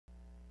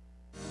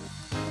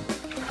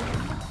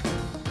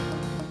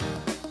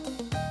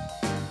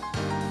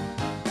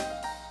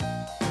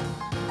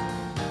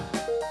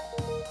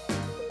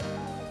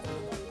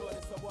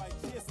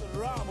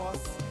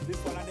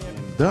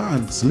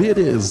Dance,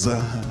 ladies.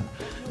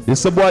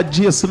 It's about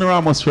Jason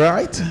Ramos,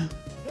 right?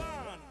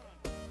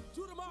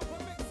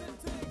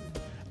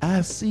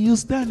 I see you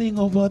standing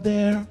over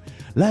there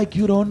like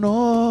you don't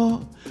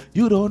know.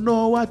 You don't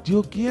know what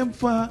you came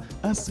for.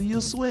 I see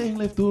you swaying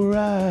left to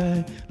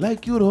right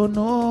like you don't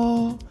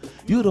know.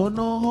 You don't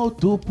know how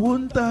to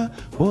punta,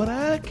 but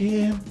I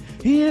came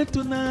here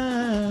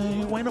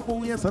tonight. Wind up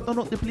on waist, I turn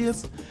up the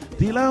place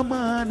till the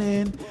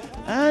morning.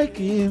 I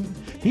came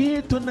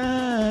here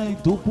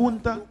tonight to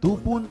punta,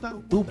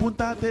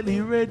 tell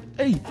you red.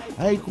 Hey,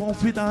 I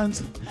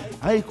confidence,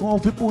 I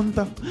confi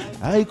punta,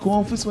 I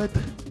confi sweat.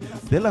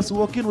 Tell us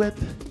walking wet.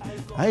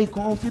 I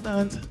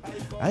confident,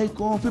 I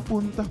confi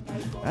punta,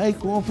 I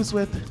confi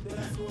sweat.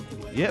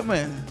 Yeah,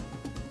 man.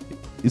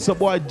 It's a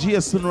boy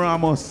Jason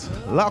Ramos.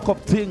 Lock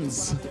up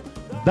things.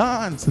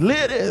 Dance,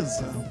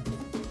 ladies.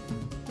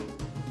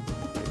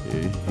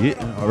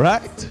 Yeah, all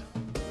right.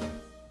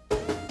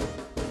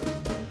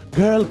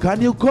 Girl,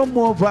 can you come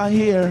over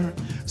here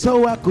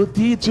so I could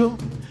teach you?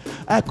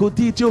 I could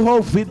teach you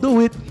how to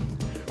do it.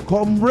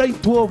 Come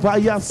right over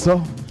here,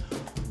 so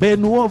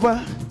bend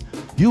over.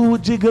 You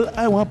jiggle,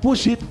 I want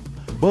push it.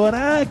 But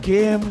I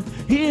came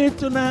here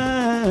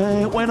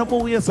tonight. Wind up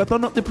on waist, I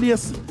turn up the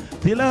place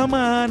till the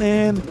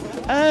morning.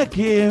 I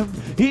came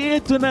here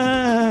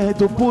tonight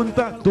to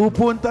punta,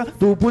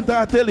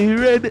 I tell you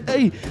ready.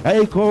 Hey,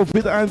 I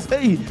confidence,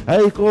 hey,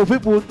 I coffee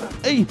punta,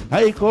 hey,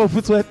 I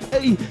coffee sweat,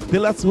 hey,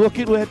 till I soak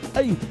it wet,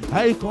 hey,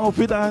 I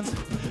confidence,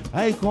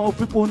 I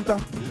coffee punta,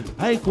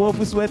 I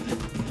coffee sweat,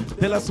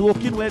 till I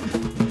soak it wet,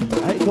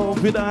 I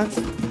confidence,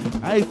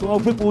 I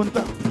coffee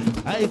punta,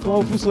 I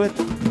coffee sweat,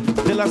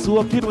 till I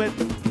soak it wet,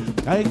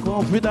 I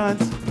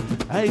confidence,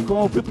 I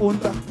coffee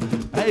punta,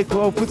 I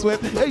coffee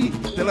sweat, hey,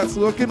 till I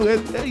soak it wet,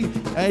 hey,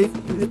 I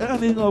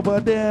running over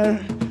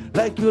there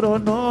like you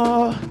don't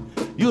know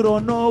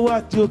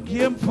what you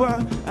came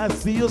for. I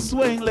see you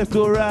swing left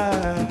to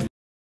right.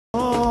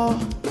 Oh,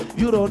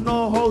 you don't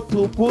know how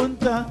to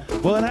punta,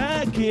 but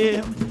I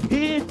came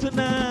here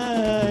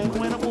tonight.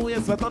 When I'm away, I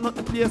turn up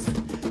the place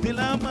till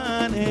the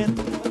morning.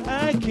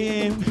 I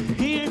came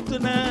here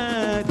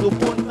tonight to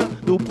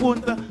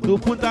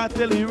punta, I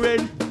tell you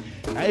red.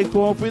 I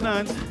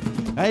confidence,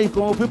 I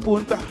coffee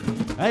punta,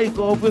 I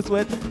coffee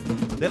sweat,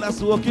 then I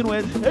soaking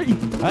wet. Hey,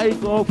 I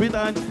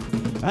confidence,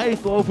 I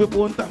coffee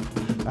punta,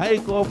 I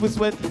coffee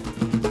sweat,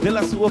 then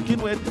I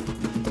soaking wet.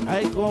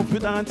 I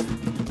confidence,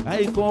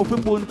 I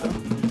coffee punta,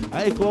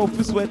 I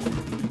coffee sweat,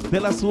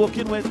 then I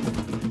soaking wet.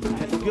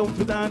 I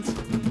confidence,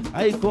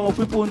 I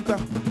coffee punta,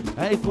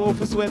 I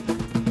coffee sweat,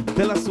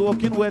 then I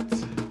soaking wet.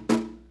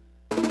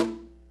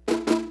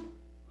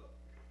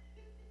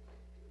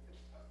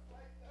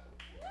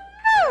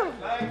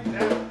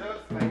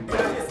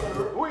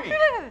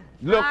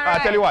 Look, right.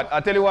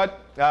 I'll tell you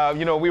what,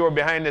 you know, we were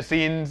behind the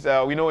scenes.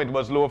 We know it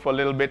was low for a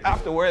little bit.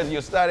 Afterwards,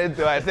 you started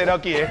to, I said,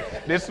 okay,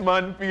 this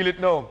man feel it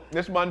now.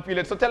 This man feel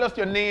it. So tell us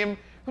your name.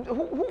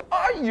 Who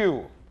are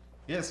you?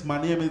 Yes,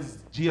 my name is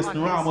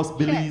Jason Ramos,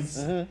 Belize.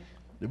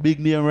 The big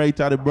name right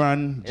at the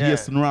brand,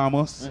 Jason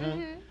Ramos.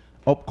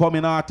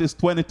 Upcoming artist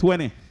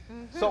 2020.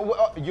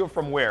 So you're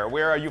from where?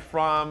 Where are you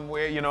from?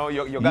 Where, you know,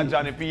 you got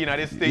Johnny P in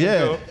this thing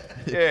too?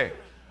 Yeah.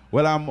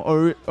 Well, I'm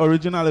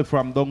originally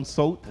from down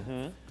south.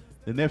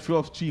 The nephew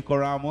of Chico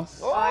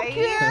Ramos.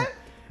 Okay.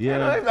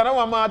 Yeah. I don't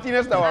want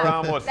Martinez to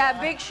Ramos. That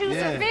big shoe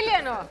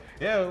civilian, no?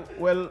 Yeah,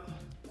 well,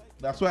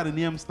 that's why the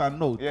name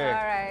stand out. Yeah. All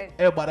right.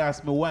 Everybody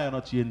asks me why I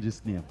not change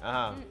this name.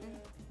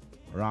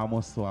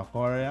 Ramos to a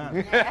Korean.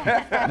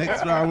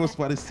 Next Ramos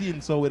for the scene,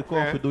 so we're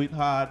going to do it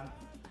hard.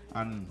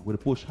 And we'll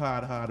push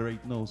hard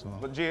right now. So.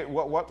 But Jay,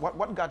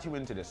 what got you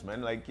into this,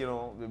 man? Like, you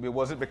know,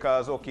 was it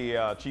because,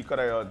 okay, Chico,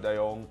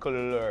 your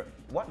uncle, or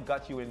what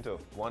got you into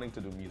wanting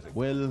to do music?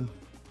 Well,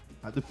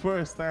 at the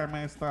first time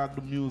I started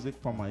the music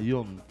from a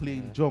young,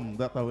 playing drum,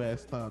 that's where I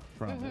start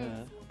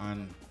from.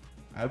 And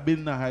I've been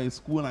in high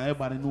school and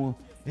everybody know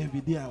every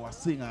day I was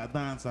sing or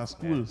dance at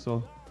school.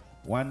 So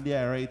one day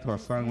I write a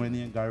song when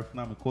in Gareth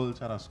Nami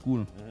culture at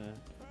school.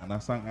 And a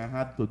song I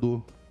had to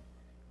do,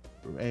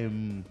 I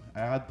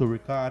had to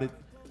record it.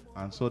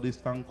 And so this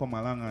song come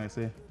along and I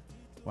say,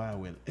 wow,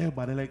 well,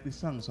 everybody like this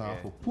song, so I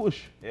have to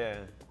push.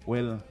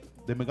 Well,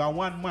 they got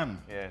one man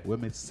where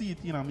me see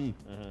it in me.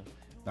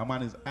 That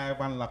man is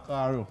Ivan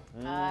Lacaro.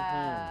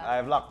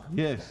 I've luck.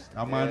 Yes,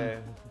 that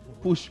man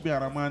push me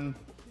and that man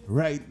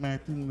write my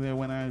thing there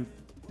when I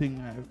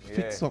think I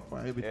fix up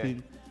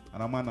everything.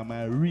 And that man is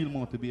my real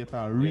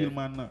motivator, a real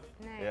man now.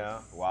 Nice. Yeah,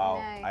 wow.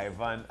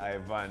 Nice.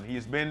 Ivan.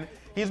 He's been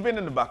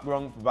in the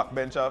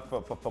backbencher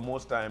for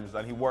most times,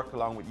 and he worked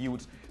along with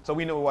youths, so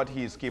we know what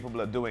he's capable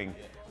of doing.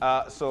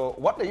 So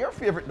what are your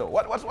favorite though?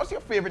 What's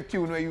your favorite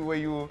tune where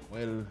you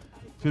Well,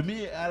 for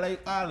me, I like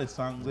all the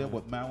songs there,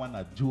 but my one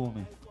that Joe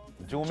me.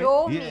 Joe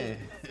me? Yeah.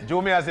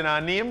 Joe me as in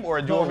our name,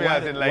 or Joe me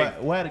as in like...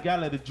 Why the guy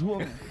like the Joe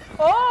me?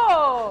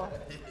 Oh!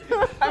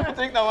 I don't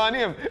think that one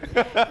him.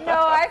 No,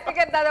 I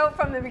figured that out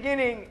from the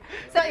beginning.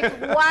 So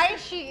it's why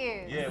she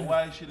is. Yeah,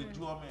 why she the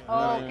Joe me.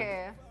 Oh,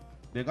 okay.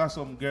 They got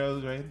some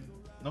girls, right?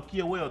 No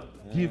care where you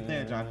give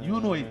them, John.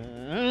 You know it.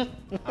 And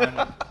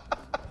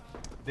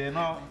they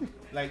know,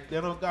 like, they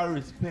don't got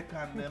respect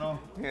and they know.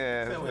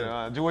 Yeah, say,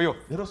 well, Joe.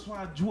 they just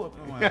want to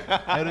joke, man.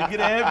 They don't get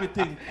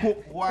everything,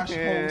 cook, wash, house,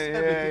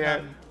 everything. Yeah.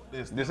 And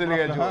This is the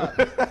Joe.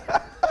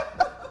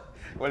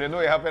 Well, you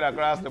know you happen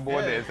across the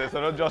board there, so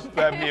don't just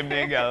name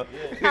the girl.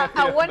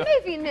 I wonder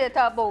if you need to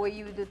talk about what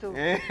you do too.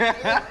 And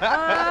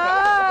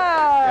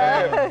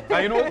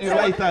you know, well,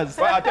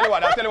 I'll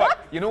tell you what.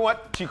 You know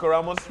what? Chico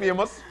Ramos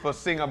famous for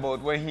sing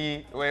about when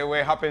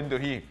happened to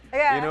him.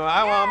 Yeah. You know,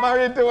 I want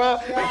married to her.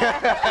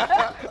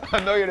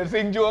 I know you're the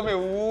sing Joe me.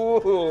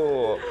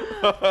 Ooh.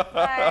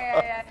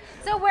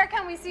 So where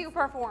can we see you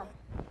perform?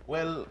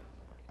 Well,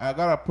 I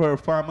got a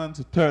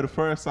performance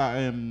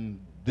 31st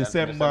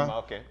December,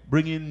 okay.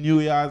 Bringing New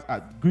Year's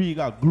at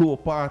Griga Glow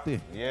Party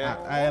at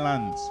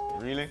Islands.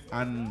 Really?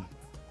 And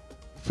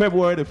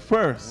February the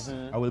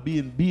 1st, I will be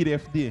in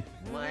BDFD.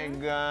 My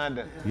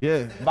God.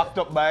 Yeah. Backed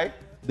up by?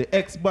 The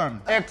X-Band.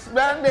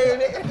 X-Band,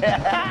 baby.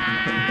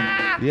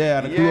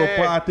 Yeah, and the Glow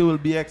Party will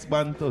be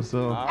X-Band too.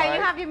 So. And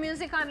you have your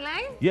music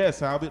online?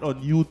 Yes, I have it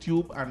on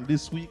YouTube, and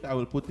this week I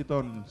will put it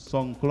on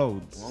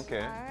SoundCloud.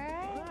 Okay.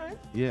 Alright.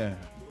 Yeah.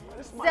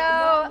 So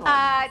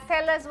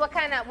tell us what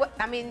kind of,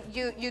 I mean,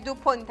 you do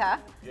punta.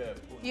 Yeah.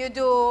 You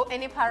do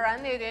any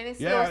paran, you do any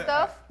slow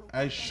stuff?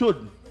 I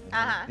should.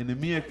 In the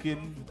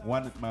making,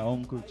 one with my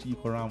uncle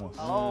Chico Ramos.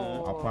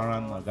 A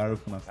paran, a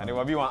garifuna. And it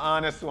will be one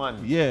honest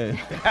one. Yeah.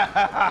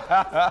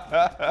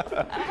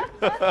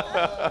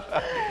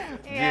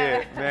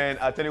 Yeah, man,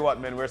 I tell you what,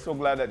 man, we're so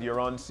glad that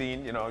you're on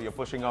scene, you know, you're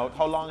pushing out.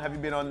 How long have you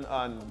been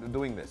on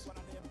doing this?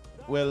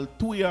 Well,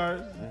 2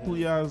 years, 2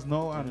 years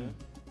now, and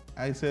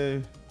I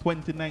say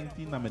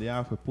 2019, I'm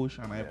there for push,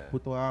 and I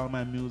put all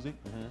my music.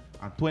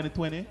 And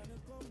 2020,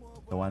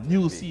 there was a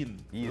new scene,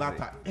 lot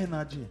of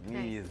energy.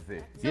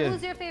 Easy. So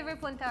who's your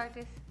favorite punta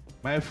artist?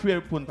 My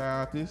favorite punta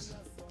artist,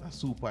 a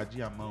Super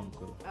G and my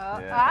uncle.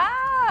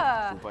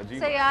 Super G.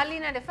 So you're all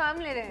in the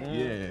family then?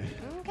 Yeah.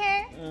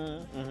 Okay.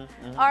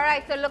 All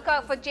right, so look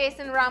out for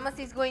Jason Ramos.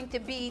 He's going to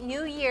be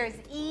New Year's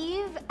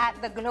Eve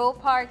at the Glow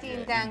Party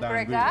in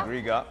Dangriga.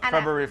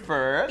 February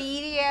 1st.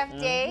 BDF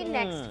Day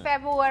next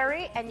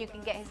February, and you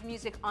can get his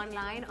music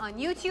online on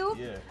YouTube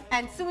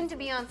and soon to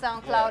be on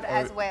SoundCloud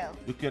as well.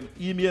 You can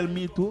email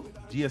me too,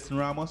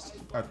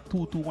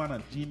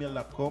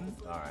 jasonramos@221@gmail.com.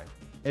 All right.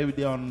 Every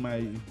day on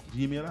my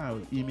Gmail, I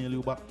will email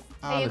you back.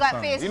 So you got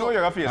Facebook? You know you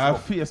got Facebook? I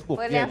have Facebook,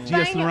 well,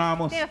 Jason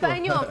Ramos. They'll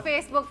find you on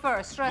Facebook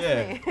first, trust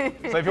me.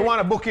 So if you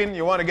want a booking,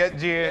 you want to get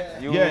you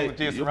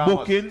Jason Ramos.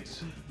 Booking,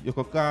 you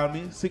can call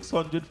me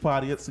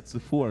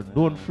 600-4864.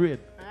 Don't fret.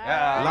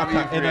 Lot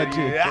of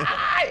energy.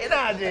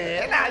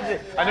 Energy.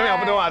 I know you have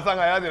to do one song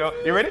like that, you know.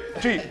 You ready?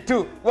 3,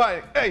 2,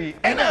 1. Hey,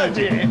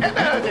 energy. Give me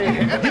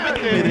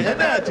the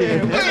energy.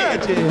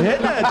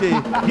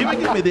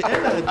 Give me the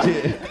energy.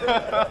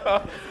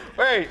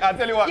 Hey, I'll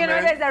tell you what, you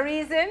man. know, there's a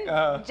reason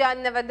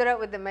John never did it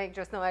with the mic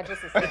just now. I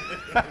just assumed.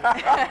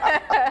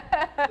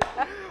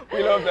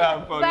 We love to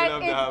have fun.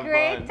 But it's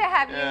great to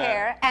have you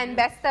here, and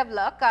best of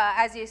luck.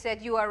 As you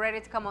said, you are ready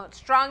to come out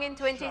strong in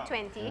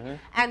 2020,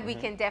 and we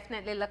can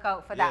definitely look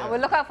out for that. We'll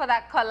look out for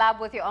that collab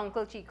with your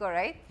Uncle Chico,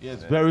 right?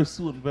 Yes, very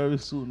soon, very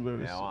soon,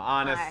 very soon.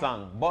 Honest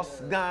song.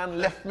 Boss gone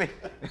left me.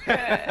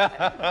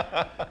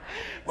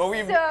 But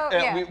we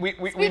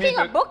speaking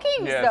of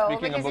bookings, though,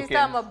 because you're talking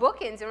about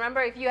bookings,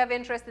 remember, if you have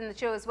interest in the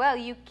show as well,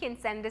 you can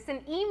send us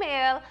an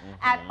email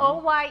at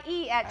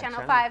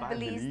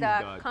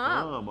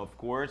oye@channel5belize.com. Of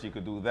course, you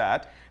could do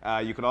that.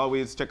 You could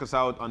always check us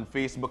out on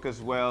Facebook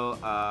as well.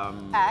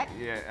 At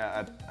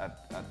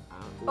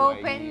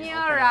Open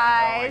Your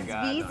Eyes,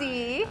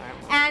 BZ,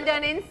 and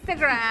on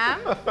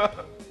Instagram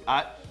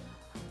at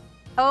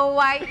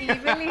OYE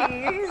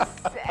Belize.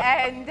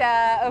 And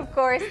of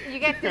course, you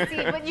get to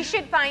see, but you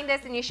should find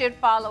us and you should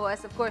follow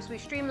us. Of course, we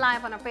stream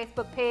live on our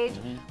Facebook page.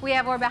 We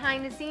have our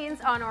behind the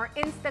scenes on our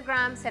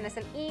Instagram. Send us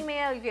an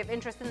email if you have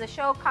interest in the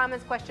show,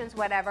 comments, questions,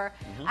 whatever.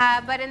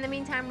 But in the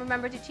meantime,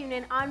 remember to tune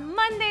in on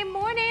Monday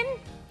morning.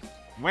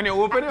 When you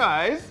open your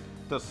eyes,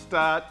 to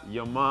start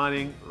your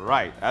morning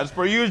right. As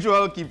per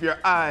usual, keep your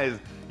eyes,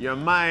 your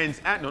minds,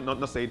 and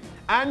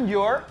and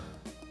your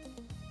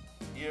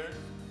ears.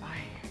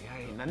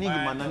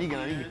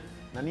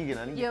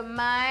 Your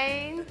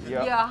mind,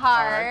 your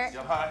heart.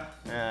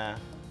 Yeah.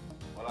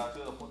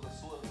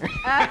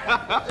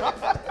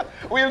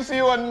 We'll see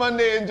you on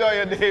Monday. Enjoy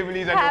your day,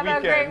 Belize, and Have your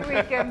weekend. a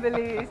great weekend,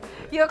 Belize.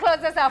 You'll close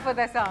us off with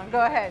a song.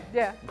 Go ahead.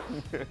 Yeah.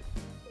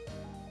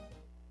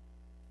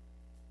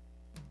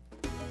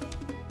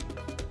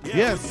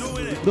 Yes.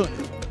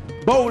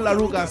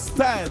 Bowlaruga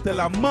style till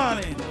the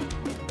morning.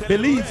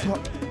 Belize,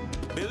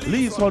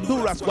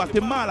 Honduras,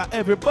 Guatemala,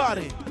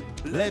 everybody.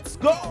 Let's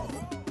go.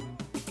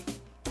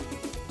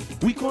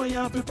 We going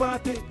happy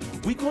party.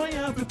 We going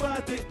happy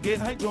party.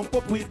 Get high, jump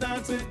up, we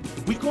dancing.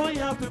 We going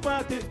happy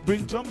party.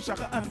 Bring drum,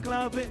 shaka, and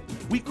clave.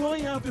 We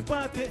going happy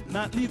party.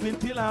 Not leaving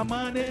till our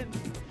morning.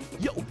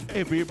 Yo,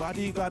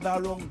 everybody gather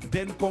around,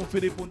 then come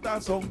for the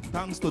punta song.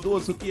 Thanks to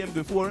those who came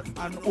before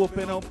and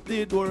open up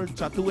the door.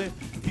 Chat away,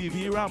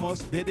 TV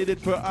Ramos, they did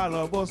it for all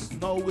of us.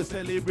 Now we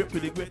celebrate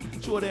pretty great.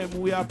 Show them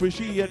we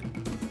appreciate.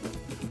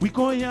 We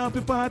going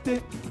happy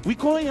party. We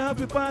going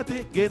happy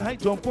party. Get high,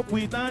 jump up,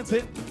 we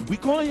dancing. We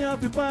going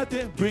happy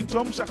party. Bring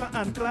drum, shaka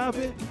and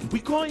clave. We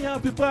going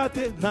happy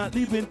party. Not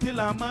leaving till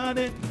I'm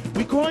morning.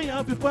 We going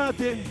happy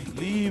party.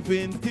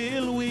 Leaving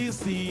till we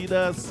see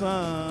the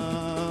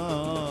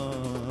sun.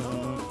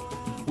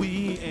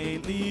 We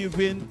ain't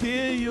leaving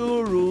till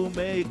your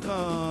roommate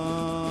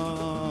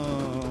come.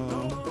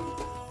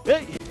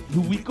 Hey,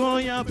 we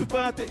going happy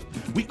party.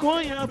 We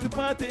going happy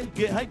party.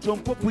 Get high,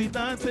 jump up, we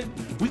dancing.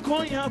 We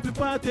going happy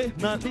party.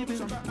 Not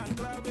leaving.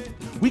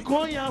 We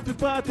going happy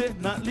party.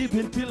 Not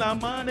leaving till I'm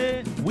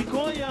morning. We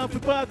going happy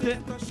party.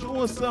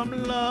 Show us some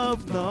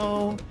love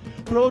now.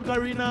 Proud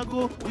Garina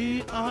go,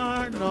 we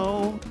are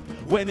now.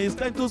 When it's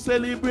time to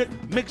celebrate,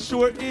 make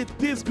sure it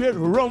is great.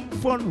 Rum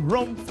fun,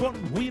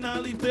 we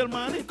not leave till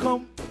money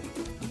come.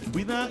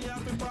 We not,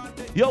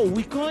 yo,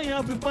 we going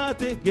happy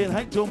party. Get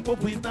high, jump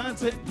up, we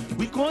dancing.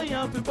 We going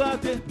happy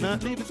party,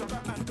 not leaving.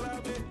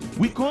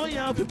 We going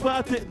happy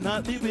party,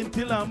 not leaving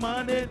till I'm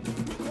morning.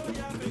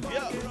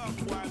 Yeah.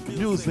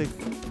 Music.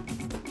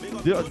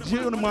 The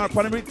June Mark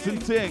Panamix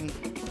and thing.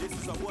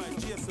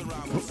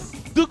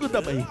 Do good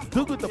away,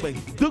 do good away,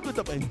 do good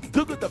away,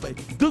 do good away,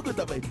 do good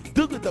away,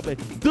 do good away,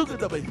 do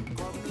good away.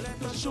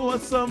 Show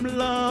us some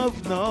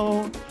love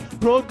now.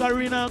 Proud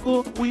Garina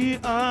go, we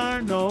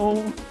are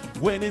now.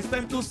 When it's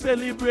time to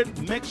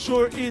celebrate, make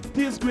sure it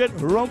is great.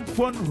 Rum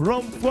fun,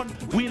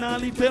 we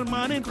not leave till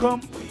morning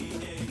come.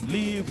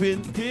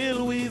 Leaving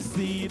till we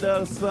see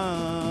the sun.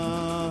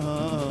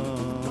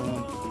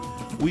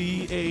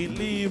 We ain't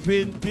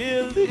leaving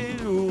till the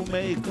room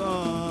may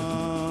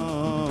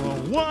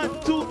come.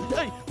 1, 2,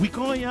 hey, we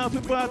going happy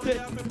party.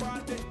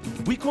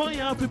 We going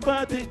happy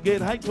party.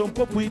 Get high, jump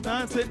up, we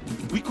dancing.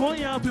 We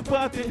going happy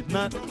party.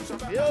 Not,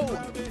 yo,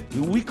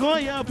 we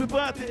going happy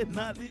party.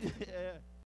 Not, yeah.